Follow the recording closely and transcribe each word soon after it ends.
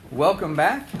Welcome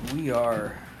back. We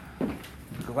are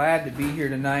glad to be here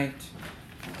tonight.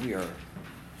 We are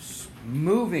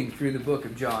moving through the book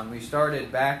of John. We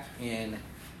started back in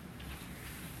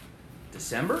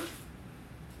December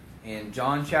in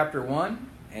John chapter 1,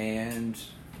 and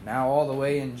now all the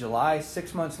way in July,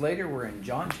 6 months later, we're in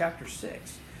John chapter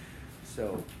 6.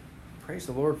 So praise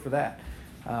the Lord for that.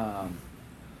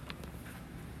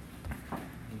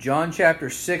 John chapter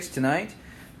 6 tonight.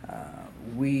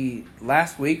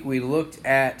 Last week we looked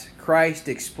at Christ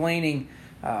explaining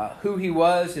who he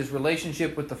was, his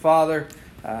relationship with the Father,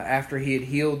 after he had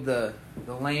healed the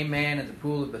lame man at the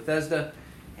pool of Bethesda.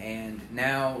 And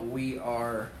now we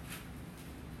are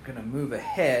going to move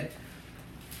ahead.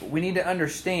 But we need to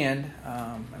understand,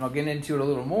 and I'll get into it a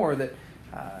little more, that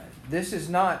this is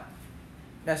not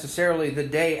necessarily the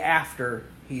day after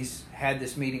he's had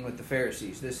this meeting with the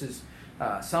Pharisees. This is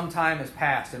some time has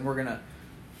passed, and we're going to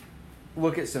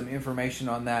look at some information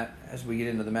on that as we get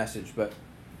into the message. But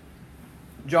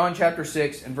John chapter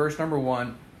 6 and verse number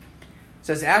 1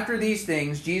 says, "After these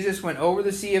things, Jesus went over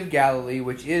the Sea of Galilee,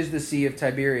 which is the Sea of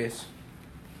Tiberias.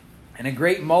 And a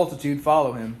great multitude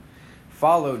followed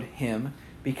him,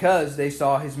 because they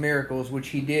saw his miracles, which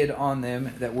he did on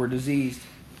them that were diseased.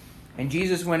 And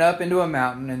Jesus went up into a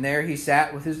mountain, and there he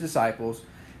sat with his disciples.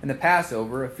 And the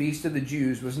Passover, a feast of the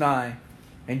Jews, was nigh.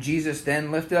 And Jesus then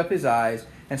lifted up his eyes,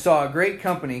 and saw a great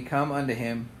company come unto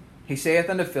him. He saith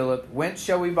unto Philip, Whence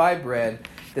shall we buy bread,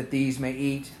 that these may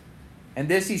eat? And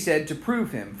this he said to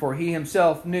prove him, for he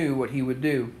himself knew what he would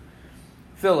do.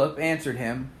 Philip answered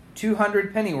him,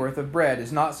 200 pennyworth of bread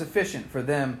is not sufficient for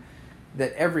them,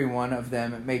 that every one of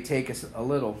them may take a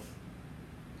little.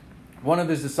 One of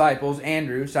his disciples,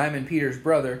 Andrew, Simon Peter's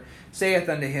brother, saith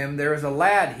unto him, There is a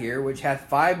lad here which hath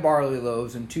 5 barley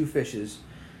loaves and 2 fishes.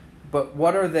 But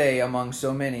what are they among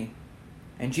so many?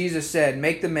 And Jesus said,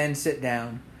 Make the men sit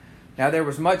down. Now there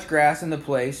was much grass in the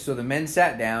place, so the men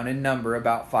sat down, in number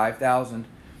about 5,000.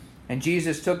 And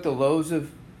Jesus took the loaves,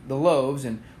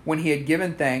 and when he had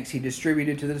given thanks, he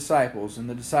distributed to the disciples, and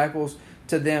the disciples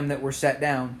to them that were set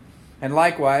down, and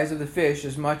likewise of the fish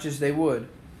as much as they would.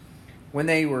 When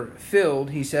they were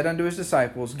filled, he said unto his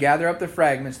disciples, Gather up the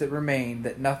fragments that remain,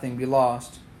 that nothing be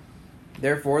lost.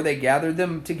 Therefore they gathered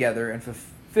them together, and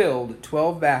filled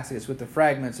 12 baskets with the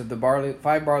fragments of the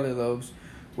 5 barley loaves,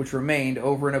 which remained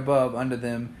over and above unto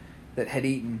them that had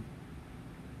eaten.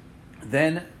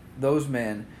 Then those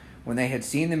men, when they had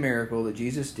seen the miracle that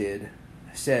Jesus did,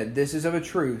 said, This is of a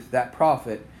truth that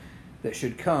prophet that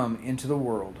should come into the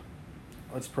world.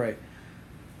 Let's pray.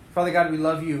 Father God, we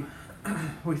love you.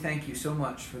 We thank you so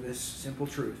much for this simple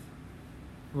truth.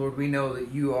 Lord, we know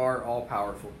that you are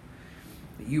all-powerful,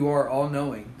 that you are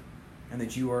all-knowing, and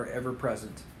that you are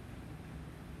ever-present.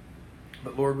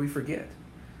 But Lord, we forget.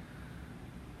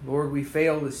 Lord, we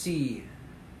fail to see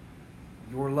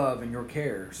your love and your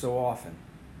care so often.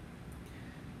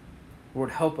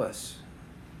 Lord, help us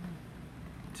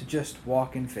to just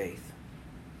walk in faith.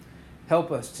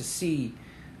 Help us to see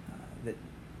that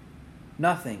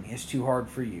nothing is too hard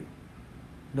for you.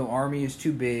 No army is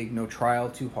too big, no trial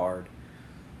too hard.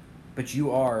 But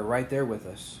you are right there with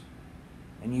us,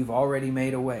 and you've already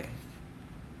made a way.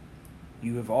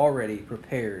 You have already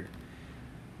prepared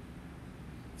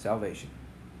salvation.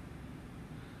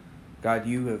 God,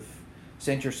 you have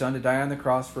sent your Son to die on the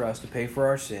cross for us to pay for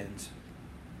our sins,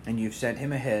 and you've sent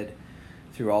him ahead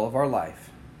through all of our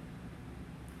life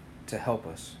to help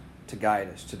us, to guide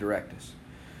us, to direct us.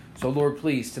 So, Lord,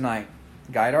 please, tonight,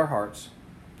 guide our hearts,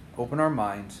 open our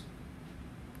minds,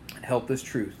 and help this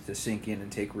truth to sink in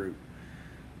and take root.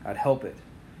 God, help it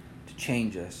to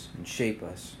change us and shape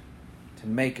us, to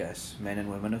make us men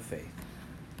and women of faith.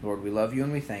 Lord, we love you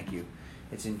and we thank you.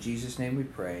 It's in Jesus' name we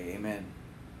pray. Amen.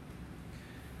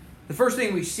 The first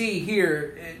thing we see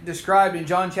here described in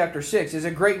John chapter 6 is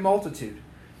a great multitude.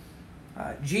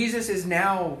 Jesus is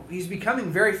now, he's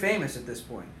becoming very famous at this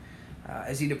point.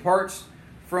 As he departs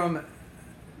from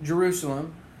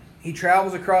Jerusalem, he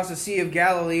travels across the Sea of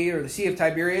Galilee, or the Sea of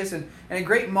Tiberias, and a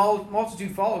great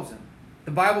multitude follows him.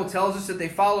 The Bible tells us that they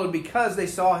followed because they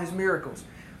saw his miracles.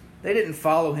 They didn't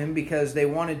follow him because they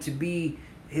wanted to be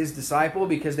his disciple,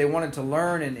 because they wanted to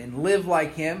learn and live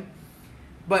like him.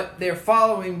 But they're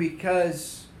following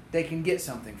because they can get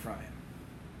something from him.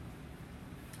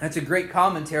 That's a great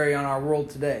commentary on our world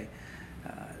today.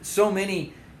 So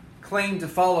many claim to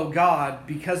follow God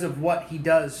because of what he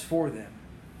does for them.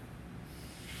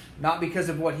 Not because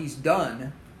of what he's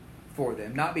done for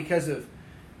them. Not because of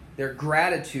their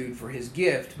gratitude for his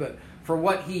gift, but for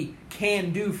what he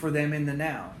can do for them in the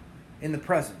now, in the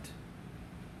present.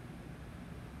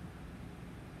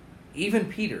 Even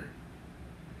Peter,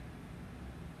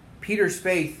 Peter's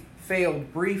faith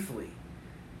failed briefly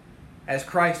as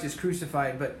Christ is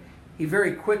crucified, but he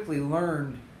very quickly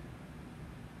learned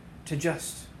to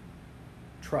just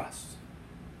trust.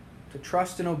 To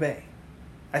trust and obey.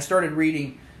 I started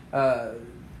reading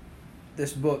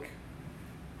this book.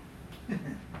 If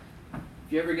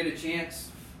you ever get a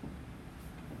chance,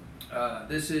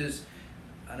 this is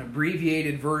an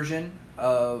abbreviated version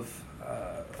of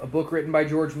a book written by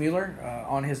George Mueller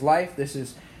on his life. This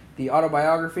is the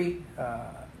autobiography,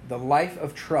 The Life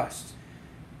of Trust.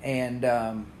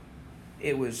 And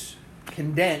it was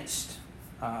condensed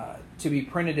to be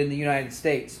printed in the United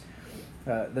States.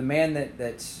 The man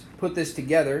that's put this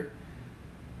together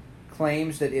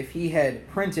claims that if he had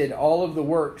printed all of the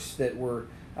works that were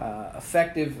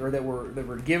effective or that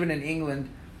were given in England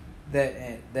that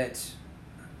had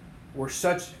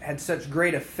such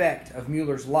great effect of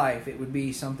Mueller's life, it would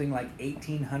be something like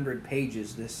 1,800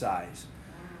 pages this size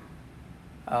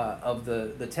of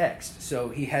the text. So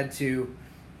he had to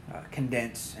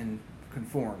condense and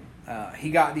conform. He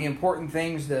got the important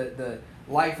things, the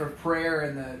life of prayer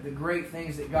and the great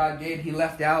things that God did. He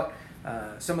left out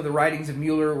some of the writings of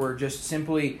Mueller were just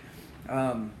simply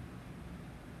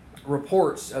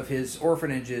reports of his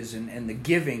orphanages and the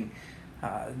giving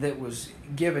that was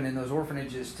given in those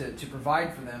orphanages to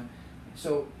provide for them.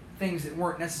 So things that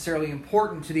weren't necessarily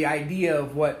important to the idea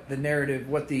of what the narrative,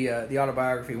 what the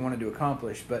autobiography wanted to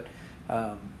accomplish, but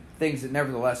things that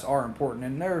nevertheless are important.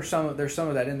 And there's some of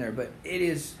that in there. But it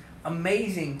is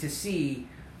amazing to see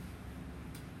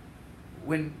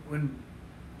when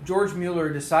George Mueller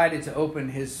decided to open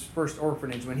his first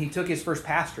orphanage, when he took his first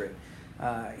pastorate,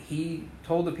 he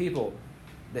told the people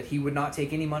that he would not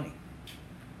take any money.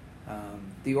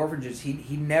 The orphanages,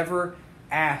 he never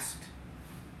asked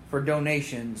for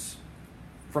donations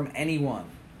from anyone.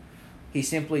 He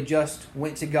simply just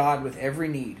went to God with every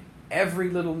need, every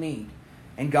little need,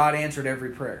 and God answered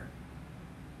every prayer.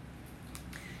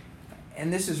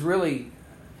 And this is really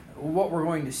what we're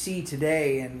going to see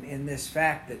today in this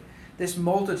fact that this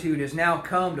multitude has now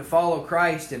come to follow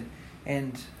Christ,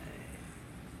 and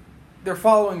they're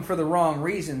following for the wrong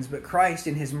reasons, but Christ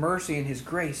in His mercy and His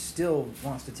grace still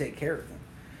wants to take care of them.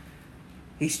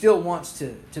 He still wants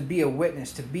to be a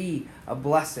witness, to be a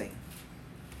blessing.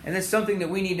 And it's something that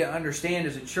we need to understand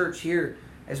as a church here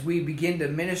as we begin to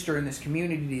minister in this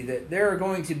community, that there are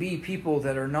going to be people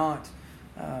that are not,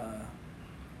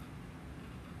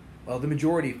 the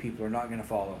majority of people are not going to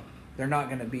follow. They're not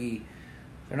going to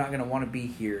want to be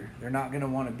here. They're not going to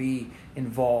want to be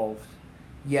involved.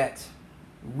 Yet,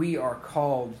 we are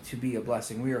called to be a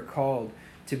blessing. We are called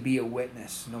to be a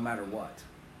witness no matter what.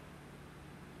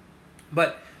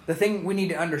 But the thing we need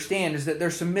to understand is that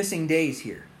there's some missing days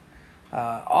here.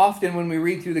 Often when we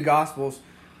read through the Gospels,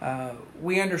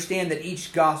 we understand that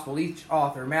each Gospel, each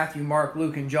author, Matthew, Mark,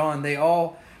 Luke, and John, they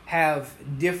all have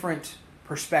different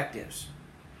perspectives.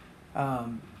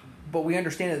 But we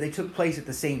understand that they took place at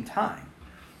the same time.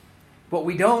 What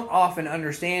we don't often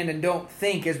understand and don't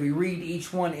think as we read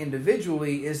each one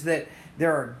individually is that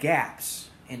there are gaps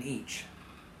in each.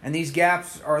 And these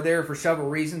gaps are there for several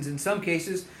reasons. In some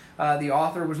cases, the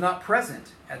author was not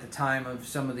present at the time of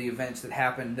some of the events that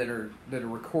happened that are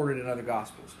recorded in other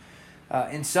Gospels.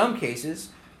 In some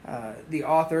cases, the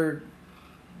author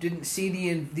didn't see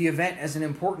the event as an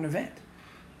important event.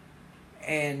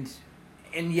 And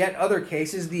in yet other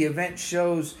cases, the event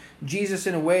shows Jesus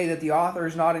in a way that the author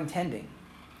is not intending.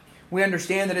 We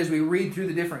understand that as we read through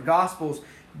the different Gospels,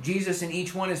 Jesus in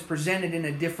each one is presented in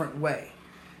a different way.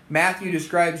 Matthew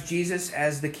describes Jesus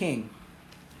as the king.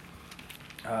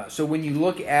 So when you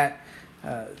look at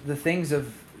the things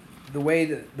of the way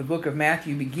that the book of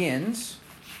Matthew begins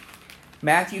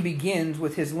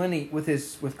with his lineage,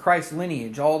 with Christ's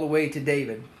lineage all the way to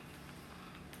David,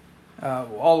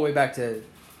 all the way back to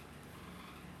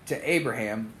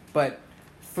Abraham, but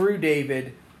through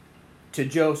David to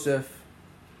Joseph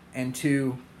and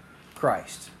to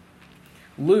Christ.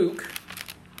 Mark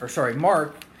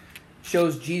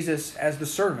shows Jesus as the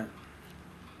servant.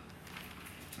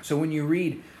 So when you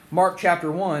read Mark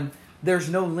chapter 1, there's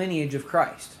no lineage of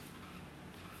Christ.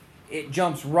 It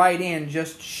jumps right in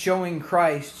just showing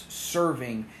Christ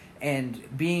serving and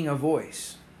being a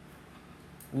voice.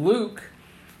 Luke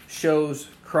shows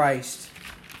Christ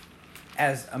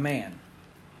as a man.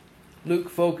 Luke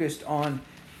focused on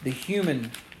the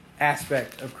human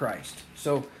aspect of Christ.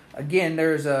 So again,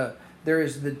 there is the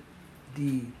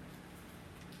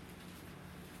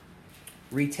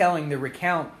retelling, the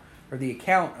recount, or the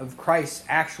account of Christ's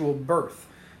actual birth,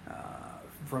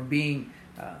 from being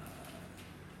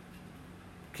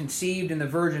conceived in the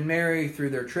Virgin Mary, through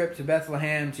their trip to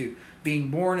Bethlehem, to being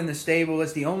born in the stable.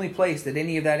 It's the only place that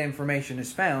any of that information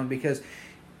is found, because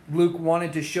Luke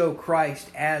wanted to show Christ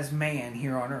as man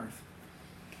here on earth.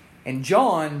 And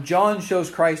John shows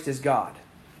Christ as God.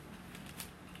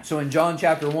 So in John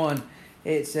chapter 1,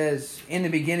 it says, "In the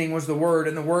beginning was the Word,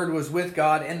 and the Word was with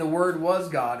God, and the Word was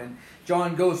God." And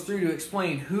John goes through to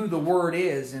explain who the Word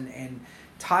is and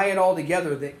tie it all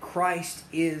together, that Christ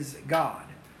is God.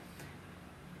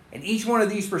 And each one of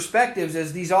these perspectives,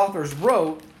 as these authors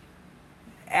wrote,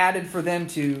 added for them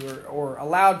to, or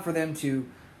allowed for them to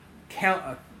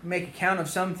make account of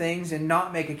some things and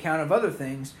not make account of other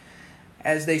things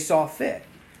as they saw fit.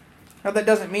 Now, that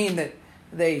doesn't mean that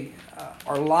they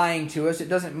are lying to us. It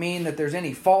doesn't mean that there's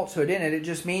any falsehood in it. It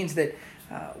just means that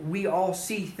we all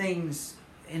see things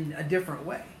in a different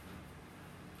way.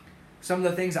 Some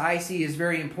of the things I see as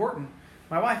very important,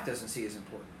 my wife doesn't see as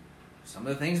important. Some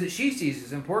of the things that she sees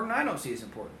as important, I don't see as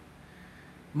important.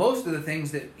 Most of the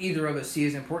things that either of us see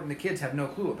as important, the kids have no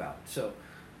clue about. So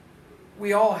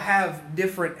we all have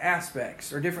different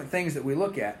aspects or different things that we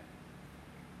look at.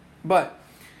 But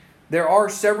there are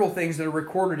several things that are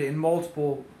recorded in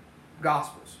multiple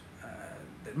Gospels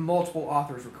that multiple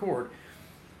authors record.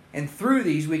 And through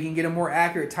these, we can get a more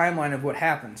accurate timeline of what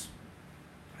happens.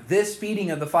 This feeding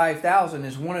of the 5,000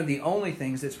 is one of the only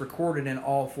things that's recorded in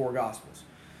all four Gospels.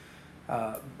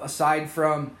 Aside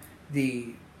from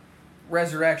the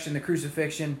resurrection, the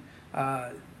crucifixion,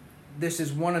 this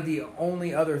is one of the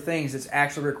only other things that's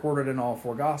actually recorded in all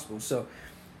four Gospels. So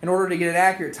in order to get an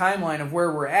accurate timeline of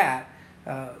where we're at,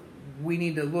 we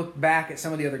need to look back at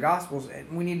some of the other Gospels,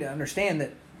 and we need to understand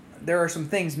that there are some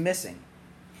things missing.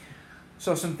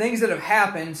 So some things that have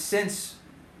happened since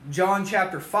John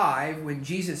chapter 5, when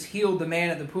Jesus healed the man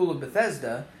at the pool of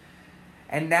Bethesda,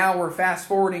 and now we're fast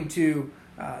forwarding to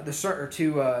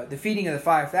the feeding of the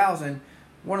 5,000.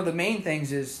 One of the main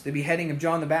things is the beheading of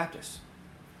John the Baptist.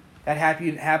 That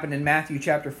happened in Matthew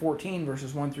chapter 14,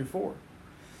 verses 1 through 4.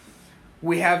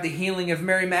 We have the healing of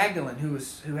Mary Magdalene,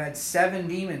 who had 7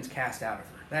 demons cast out of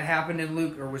her. That happened in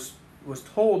Luke, or was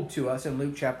told to us in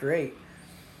Luke chapter 8.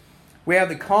 We have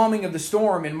the calming of the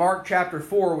storm in Mark chapter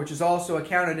 4, which is also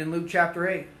accounted in Luke chapter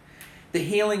 8. The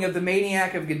healing of the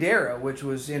maniac of Gadara, which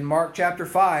was in Mark chapter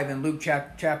 5 and Luke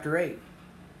chapter 8.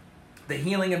 The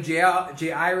healing of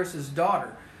Jairus'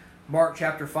 daughter, Mark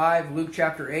chapter 5, Luke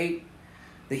chapter 8.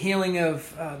 The healing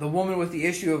of the woman with the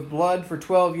issue of blood for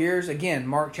 12 years, again,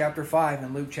 Mark chapter 5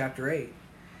 and Luke chapter 8.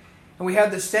 And we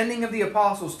have the sending of the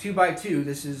apostles 2 by 2.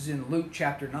 This is in Luke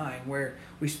chapter 9, where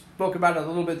we spoke about it a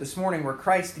little bit this morning, where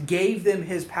Christ gave them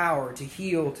His power to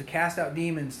heal, to cast out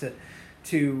demons,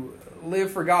 to live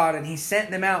for God. And He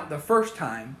sent them out the first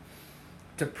time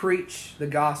to preach the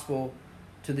gospel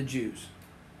to the Jews.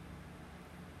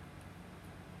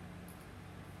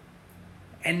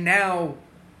 And now,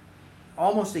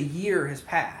 almost a year has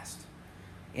passed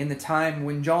in the time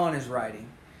when John is writing.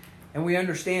 And we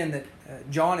understand that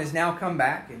John has now come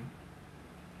back, and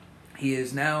he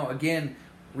is now again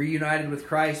reunited with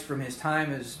Christ from his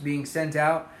time as being sent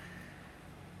out.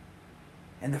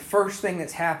 And the first thing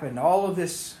that's happened, all of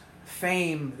this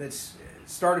fame that's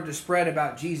started to spread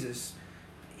about Jesus,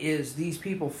 is these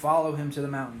people follow Him to the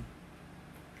mountain.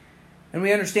 And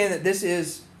we understand that this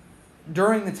is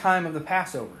during the time of the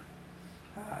Passover.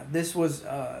 The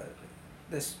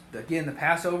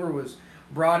Passover was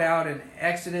brought out in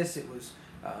Exodus. It was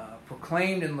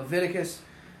proclaimed in Leviticus.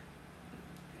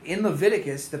 In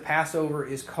Leviticus, the Passover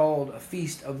is called a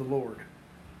feast of the Lord.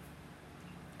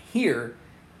 Here,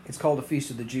 it's called a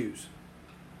feast of the Jews.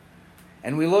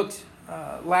 And we looked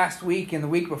last week and the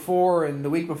week before and the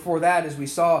week before that, as we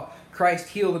saw Christ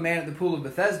heal the man at the pool of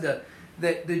Bethesda,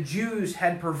 that the Jews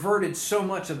had perverted so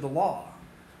much of the law.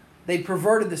 They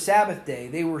perverted the Sabbath day.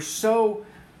 They were so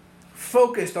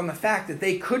focused on the fact that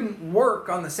they couldn't work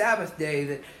on the Sabbath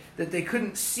day that they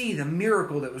couldn't see the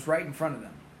miracle that was right in front of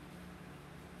them.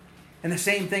 And the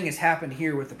same thing has happened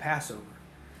here with the Passover.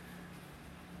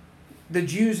 The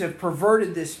Jews have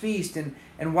perverted this feast,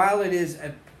 and while it is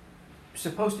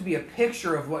supposed to be a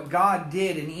picture of what God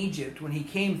did in Egypt when He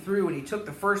came through and He took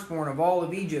the firstborn of all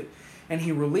of Egypt and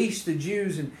He released the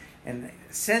Jews and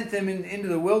sent them into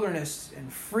the wilderness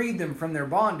and freed them from their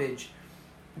bondage,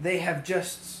 they have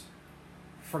just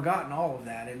forgotten all of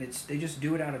that, and they just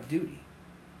do it out of duty.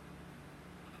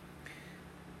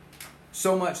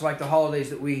 So much like the holidays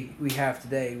that we have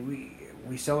today.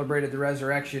 We celebrated the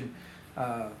resurrection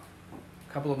a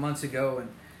couple of months ago, and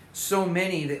so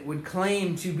many that would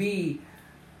claim to be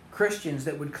Christians,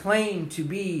 that would claim to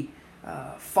be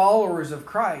followers of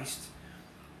Christ,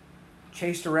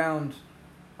 chased around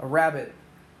a rabbit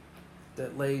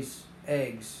that lays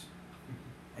eggs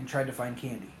and tried to find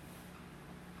candy.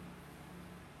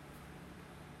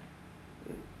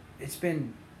 It's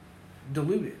been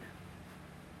diluted.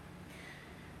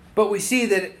 But we see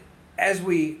that as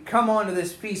we come on to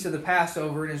this feast of the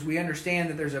Passover, and as we understand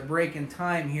that there's a break in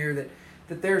time here,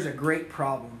 that there's a great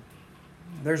problem.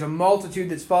 There's a multitude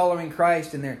that's following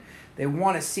Christ, and they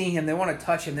want to see Him, they want to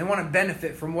touch Him, they want to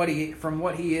benefit from what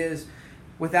He is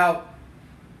without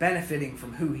benefiting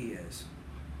from who He is.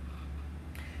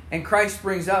 And Christ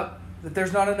brings up that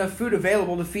there's not enough food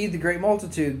available to feed the great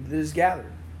multitude that is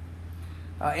gathered.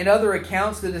 In other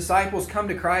accounts, the disciples come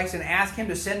to Christ and ask Him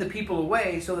to send the people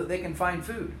away so that they can find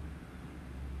food.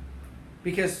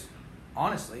 Because,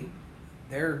 honestly,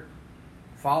 they're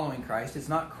following Christ. It's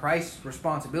not Christ's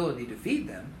responsibility to feed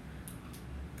them.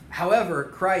 However,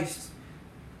 Christ,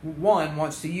 one,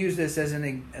 wants to use this as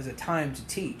a time to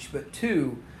teach. But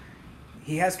two,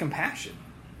 He has compassion.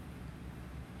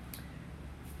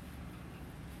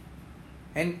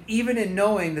 And even in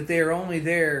knowing that they are only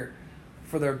there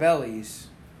for their bellies,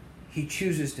 He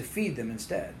chooses to feed them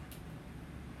instead.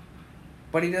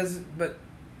 But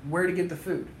where to get the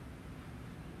food?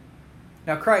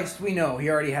 Now Christ, we know, He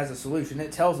already has a solution.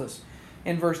 It tells us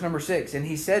in verse number 6, and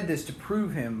He said this to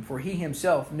prove Him, for He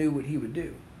Himself knew what He would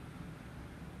do.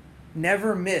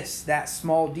 Never miss that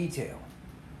small detail.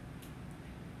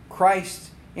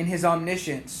 Christ, in His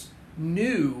omniscience,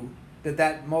 knew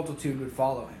that multitude would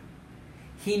follow Him.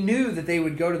 He knew that they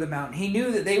would go to the mountain. He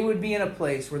knew that they would be in a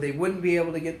place where they wouldn't be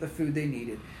able to get the food they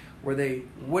needed, where they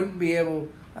wouldn't be able,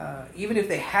 even if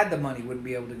they had the money, wouldn't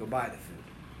be able to go buy the food.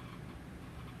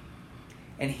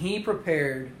 And He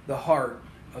prepared the heart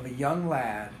of a young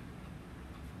lad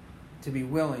to be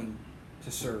willing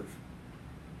to serve.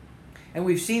 And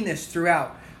we've seen this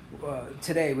throughout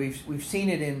today. We've seen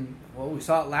it we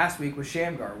saw it last week with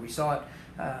Shamgar. We saw it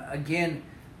again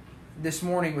this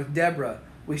morning with Deborah.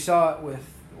 We saw it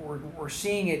we're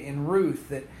seeing it in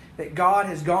Ruth, that God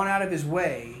has gone out of His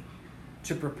way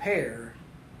to prepare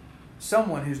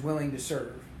someone who's willing to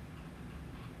serve.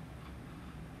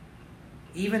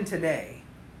 Even today,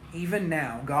 even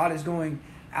now, God is going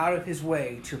out of His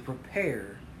way to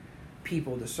prepare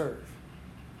people to serve.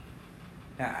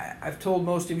 Now, I've told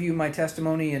most of you my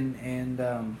testimony, and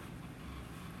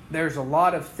there's a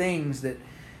lot of things that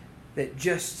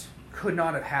just could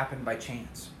not have happened by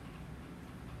chance.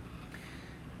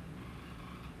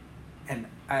 And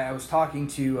I was talking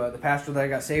to the pastor that I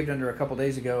got saved under a couple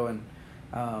days ago, and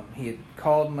he had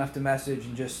called and left a message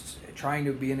and just trying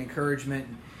to be an encouragement.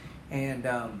 And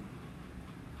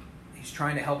he's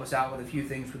trying to help us out with a few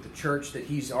things with the church that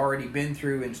he's already been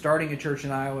through and starting a church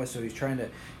in Iowa. So he's trying to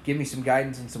give me some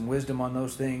guidance and some wisdom on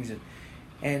those things.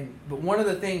 But one of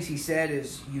the things he said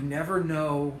is, you never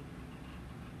know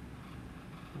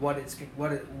what's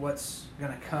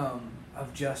going to come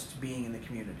of just being in the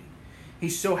community.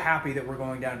 He's so happy that we're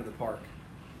going down to the park.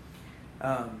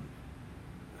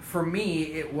 For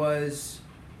me,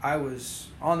 I was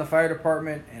on the fire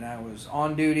department and I was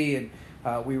on duty, and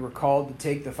we were called to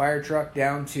take the fire truck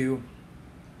down to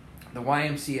the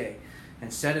YMCA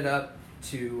and set it up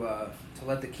to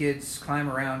let the kids climb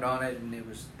around on it. And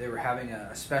they were having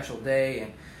a special day,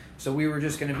 and so we were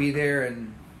just going to be there,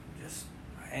 and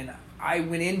I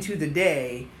went into the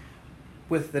day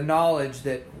with the knowledge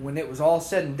that when it was all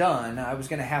said and done, I was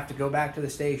going to have to go back to the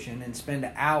station and spend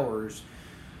hours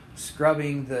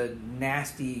scrubbing the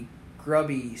nasty,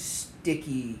 grubby,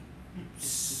 sticky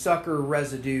sucker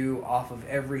residue off of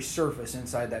every surface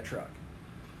inside that truck.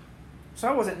 So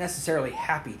I wasn't necessarily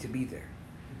happy to be there.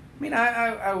 I mean,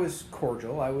 I was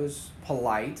cordial, I was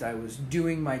polite, I was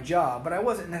doing my job, but I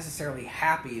wasn't necessarily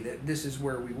happy that this is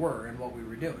where we were and what we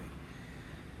were doing.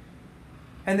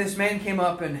 And this man came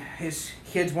up, and his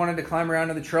kids wanted to climb around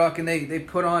in the truck, and they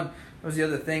put on, that was the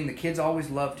other thing, the kids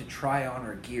always love to try on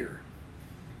our gear.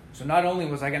 So not only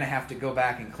was I going to have to go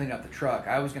back and clean up the truck,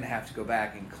 I was going to have to go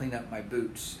back and clean up my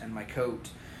boots and my coat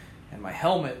and my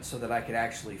helmet so that I could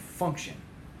actually function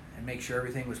and make sure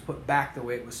everything was put back the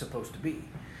way it was supposed to be.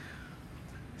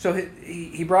 So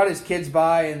he brought his kids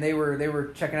by, and they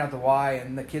were checking out the Y,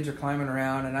 and the kids are climbing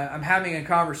around, and I'm having a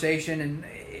conversation, and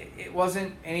it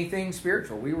wasn't anything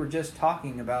spiritual. We were just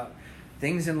talking about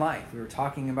things in life. We were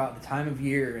talking about the time of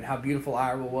year and how beautiful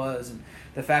Iowa was, and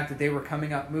the fact that they were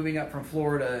moving up from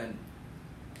Florida, and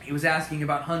he was asking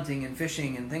about hunting and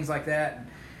fishing and things like that.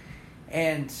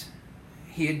 And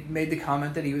he had made the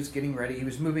comment that he was getting ready. He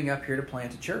was moving up here to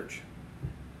plant a church.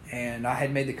 And I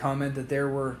had made the comment that there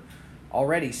were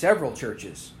already several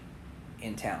churches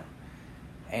in town,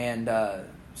 and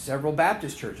several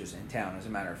Baptist churches in town, as a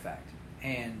matter of fact.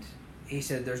 And he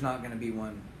said there's not going to be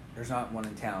one There's not one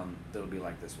in town that'll be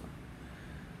like this one.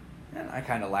 And I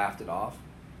kind of laughed it off,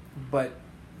 but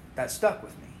that stuck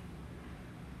with me.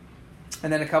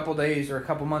 And then a couple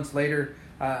months later,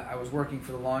 I was working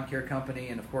for the lawn care company,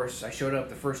 and of course I showed up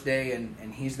the first day,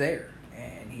 and he's there,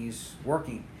 and he's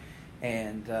working,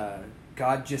 and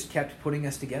God just kept putting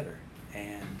us together,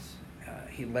 and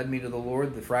he led me to the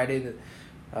Lord the Friday that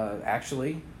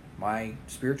actually my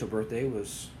spiritual birthday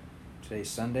was. Today's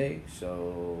Sunday,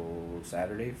 so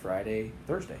Saturday, Friday,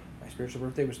 Thursday. My spiritual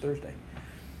birthday was Thursday.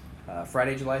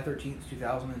 Friday, July 13th,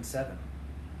 2007.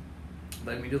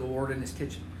 Led me to the Lord in his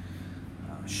kitchen.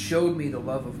 Showed me the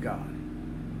love of God.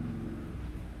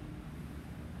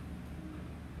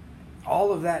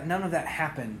 All of that, none of that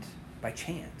happened by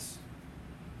chance.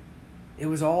 It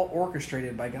was all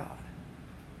orchestrated by God.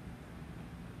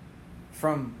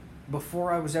 From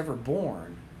before I was ever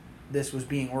born, this was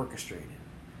being orchestrated.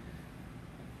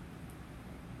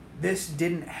 This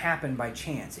didn't happen by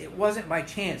chance. It wasn't by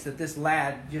chance that this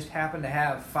lad just happened to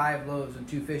have 5 loaves and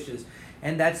 2 fishes,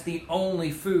 and that's the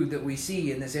only food that we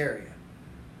see in this area.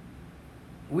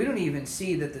 We don't even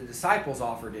see that the disciples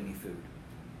offered any food.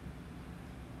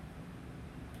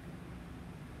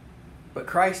 But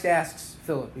Christ asks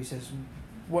Philip, he says,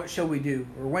 "What shall we do?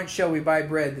 Or when shall we buy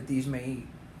bread that these may eat?"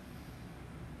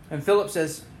 And Philip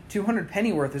says, 200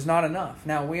 pennyworth is not enough.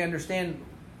 Now, we understand,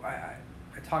 I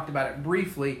talked about it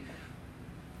briefly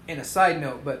in a side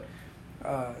note, but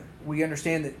we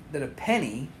understand that a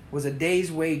penny was a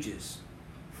day's wages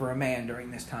for a man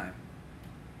during this time.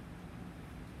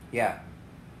 Yeah.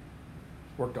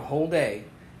 Worked a whole day,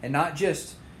 and not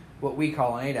just what we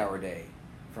call an 8-hour day,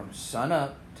 from sun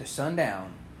up to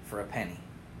sundown for a penny.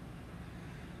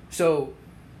 So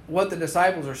what the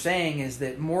disciples are saying is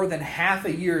that more than half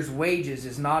a year's wages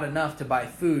is not enough to buy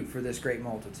food for this great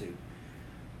multitude,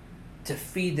 to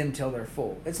feed them till they're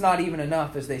full. It's not even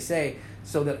enough, as they say,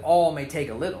 so that all may take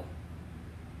a little.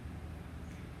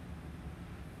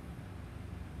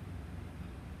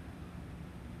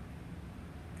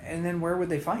 And then where would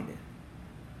they find it?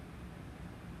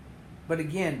 But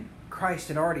again, Christ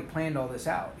had already planned all this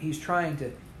out. He's trying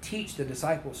to teach the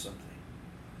disciples something.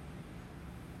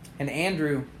 And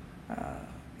Andrew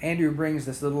brings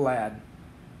this little lad.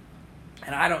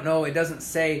 And I don't know, it doesn't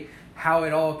say how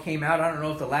it all came out. I don't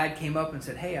know if the lad came up and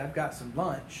said, "Hey, I've got some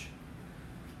lunch."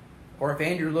 Or if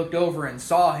Andrew looked over and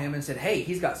saw him and said, "Hey,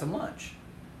 he's got some lunch."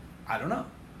 I don't know.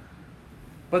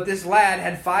 But this lad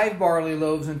had 5 barley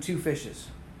loaves and 2 fishes.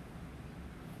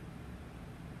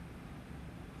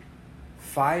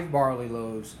 5 barley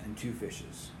loaves and 2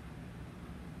 fishes.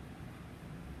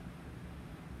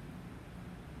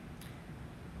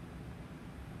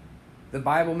 The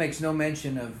Bible makes no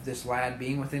mention of this lad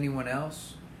being with anyone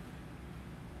else,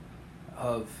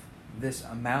 of this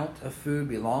amount of food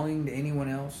belonging to anyone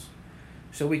else.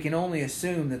 So we can only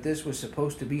assume that this was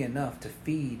supposed to be enough to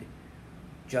feed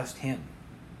just him.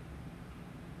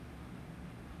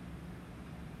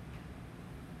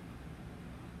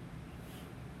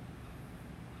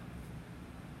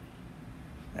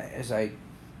 Like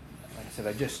I said,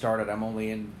 I just started. I'm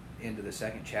only into the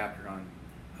 2nd chapter on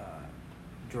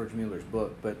George Mueller's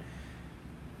book, but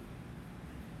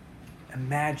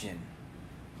imagine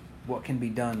what can be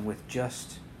done with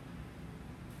just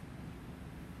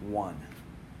one.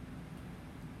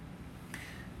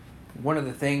 One of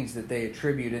the things that they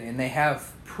attribute, and they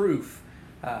have proof,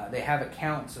 they have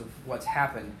accounts of what's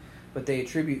happened, but they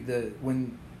attribute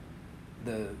when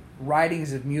the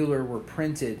writings of Mueller were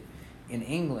printed in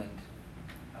England,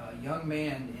 a young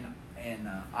man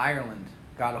in Ireland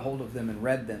got a hold of them and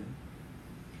read them,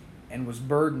 and was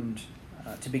burdened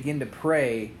to begin to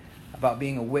pray about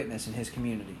being a witness in his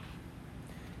community.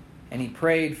 And he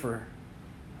prayed for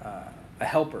a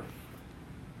helper.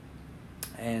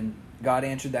 And God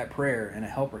answered that prayer, and a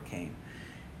helper came.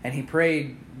 And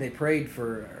they prayed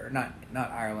for, not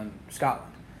Ireland,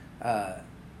 Scotland.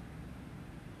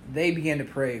 They began to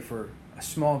pray for a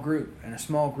small group. And a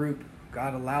small group,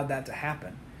 God allowed that to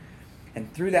happen.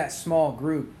 And through that small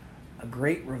group, a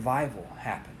great revival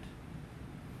happened.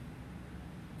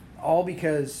 All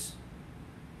because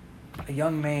a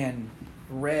young man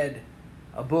read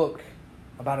a book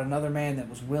about another man that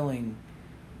was willing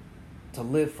to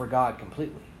live for God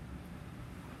completely.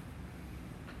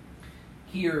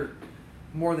 Here,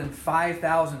 more than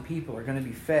 5,000 people are going to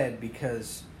be fed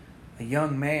because a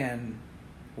young man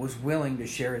was willing to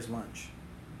share his lunch.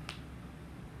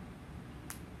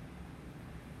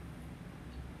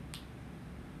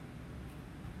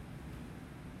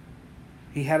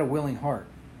 He had a willing heart.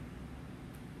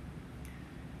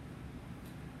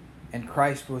 And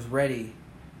Christ was ready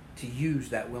to use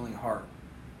that willing heart.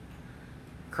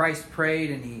 Christ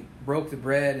prayed and he broke the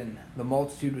bread and the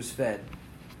multitude was fed.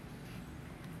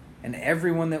 And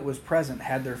everyone that was present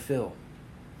had their fill.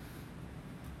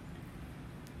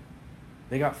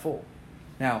 They got full.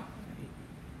 Now,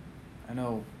 I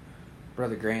know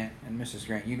Brother Grant and Mrs.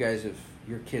 Grant, you guys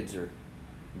your kids are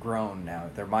grown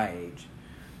now. They're my age.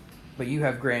 But you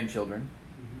have grandchildren.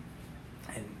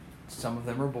 And some of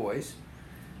them are boys.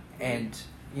 And,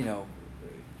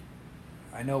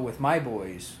 I know with my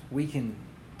boys, we can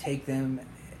take them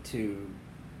to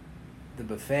the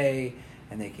buffet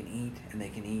and they can eat and they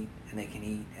can eat and they can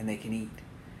eat and they can eat.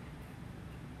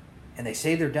 And they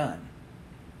say they're done.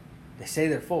 They say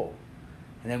they're full.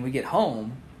 And then we get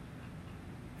home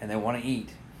and they want to eat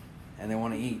and they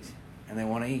want to eat and they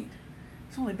want to eat.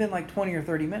 It's only been like 20 or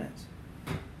 30 minutes.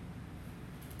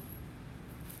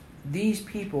 These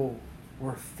people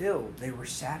were filled. They were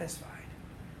satisfied.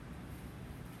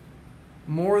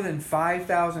 More than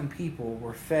 5,000 people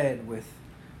were fed with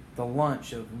the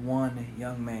lunch of one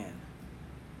young man.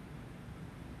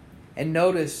 And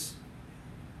notice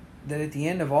that at the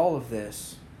end of all of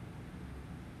this,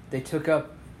 they took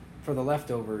up for the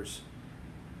leftovers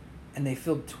and they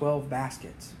filled 12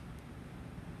 baskets.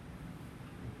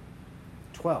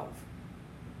 12.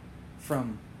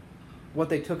 From what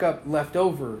they took up left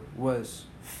over was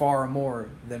far more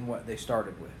than what they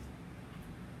started with.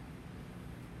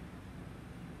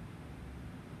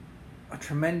 A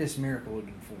tremendous miracle had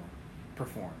been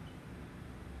performed.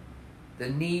 The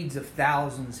needs of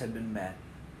thousands had been met,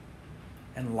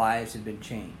 and lives had been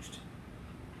changed.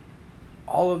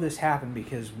 All of this happened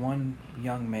because one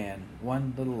young man,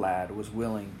 one little lad, was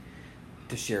willing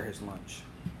to share his lunch.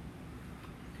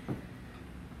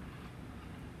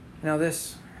 Now,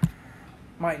 this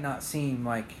might not seem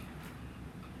like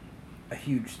a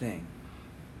huge thing,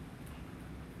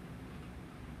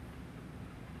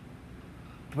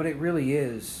 but it really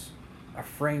is a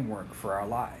framework for our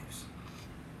lives.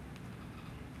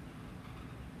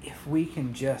 If we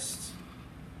can just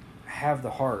have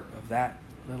the heart of that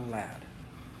little lad,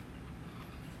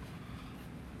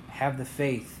 have the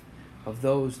faith of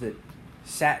those that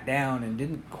sat down and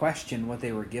didn't question what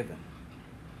they were given,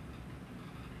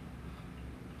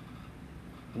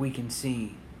 we can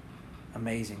see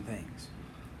amazing things.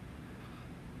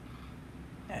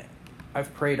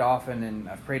 I've prayed often, and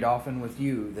I've prayed often with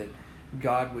you, that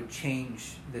God would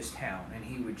change this town, and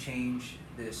He would change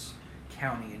this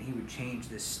county, and He would change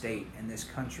this state, and this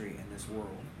country, and this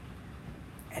world.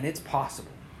 And it's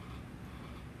possible.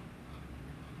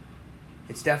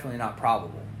 It's definitely not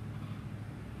probable,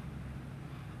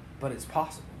 but it's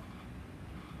possible.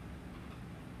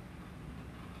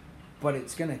 But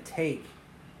it's going to take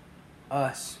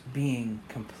us being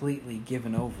completely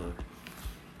given over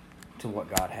to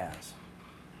what God has.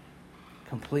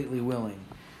 Completely willing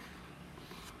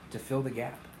to fill the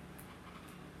gap.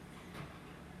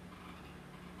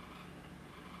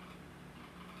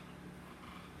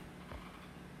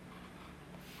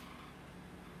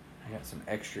 I got some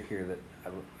extra here that I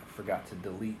forgot to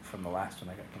delete from the last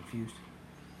one. I got confused.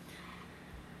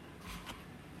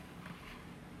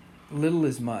 Little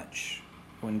is much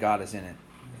when God is in it.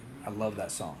 I love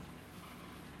that song.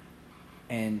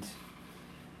 And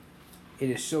it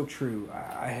is so true.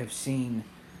 I have seen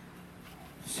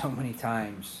so many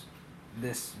times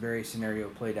this very scenario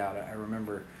played out. I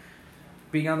remember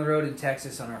being on the road in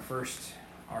Texas on our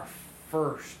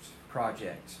first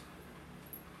project.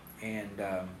 And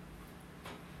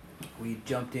we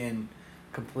jumped in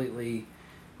completely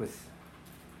with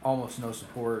almost no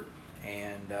support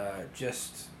and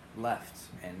just left.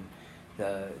 And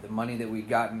the money that we'd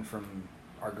gotten from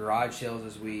our garage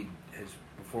sales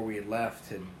before we had left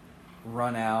had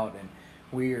run out, and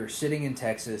we are sitting in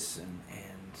Texas, and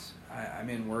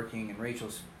I'm in working, and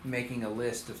Rachel's making a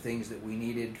list of things that we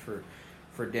needed for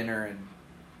dinner,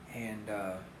 and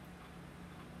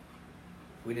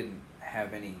we didn't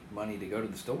have any money to go to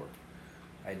the store.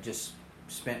 I just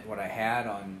spent what I had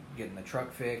on getting the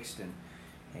truck fixed, and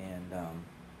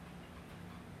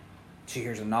she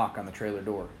hears a knock on the trailer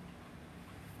door.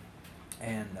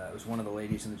 And it was one of the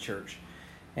ladies in the church.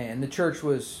 And the church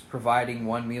was providing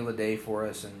one meal a day for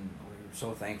us, and we were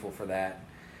so thankful for that.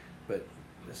 But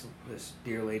this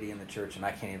dear lady in the church, and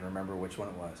I can't even remember which one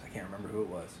it was. I can't remember who it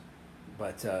was.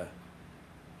 But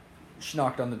she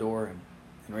knocked on the door, and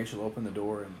Rachel opened the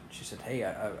door, and she said, "Hey,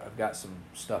 I've got some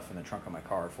stuff in the trunk of my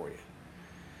car for you."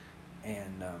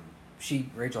 And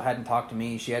Rachel hadn't talked to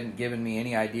me. She hadn't given me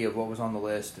any idea of what was on the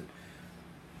list. And,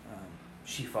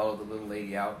 she followed the little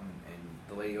lady out, and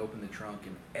the lady opened the trunk,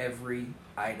 and every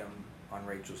item on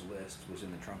Rachel's list was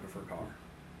in the trunk of her car.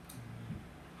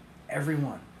 Every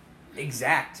one.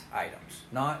 exact items,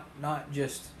 not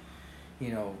just,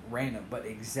 random, but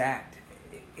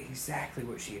exactly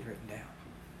what she had written down.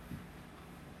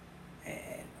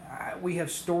 And we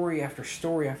have story after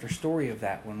story after story of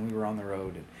that when we were on the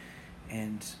road,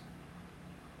 and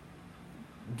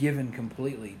given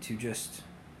completely to just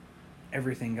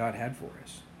everything God had for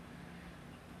us,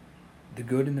 the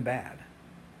good and the bad.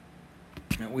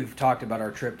 We've talked about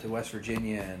our trip to West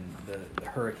Virginia and the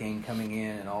hurricane coming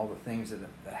in and all the things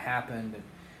that happened,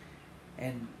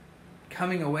 and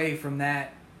coming away from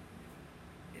that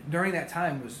during that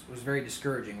time was very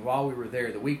discouraging while we were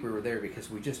there, the week we were there, because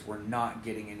we just were not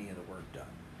getting any of the work done.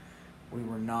 We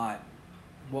were not,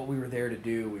 what we were there to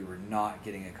do, we were not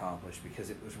getting accomplished because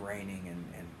it was raining,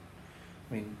 and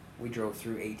I mean, we drove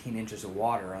through 18 inches of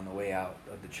water on the way out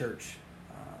of the church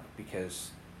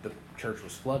because the church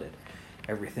was flooded.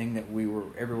 Everything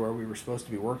everywhere we were supposed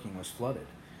to be working was flooded.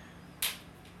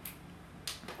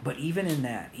 But even in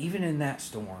that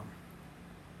storm,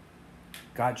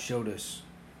 God showed us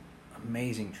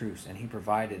amazing truths, and He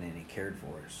provided and He cared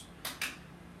for us.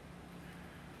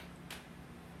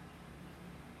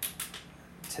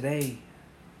 Today,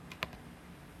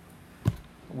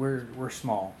 we're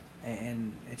small,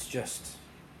 and it's just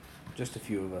a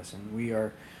few of us, and we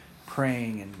are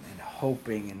praying and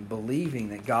hoping and believing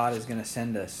that God is going to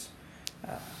send us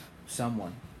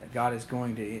someone, that God is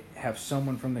going to have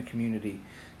someone from the community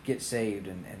get saved,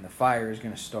 and the fire is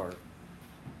going to start.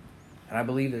 And I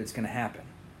believe that it's going to happen.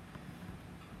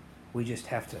 We just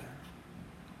have to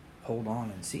hold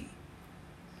on and see.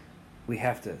 We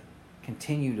have to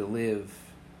continue to live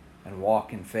and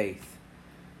walk in faith,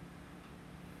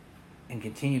 and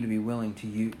continue to be willing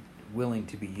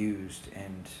to be used,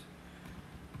 and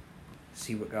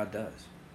see what God does.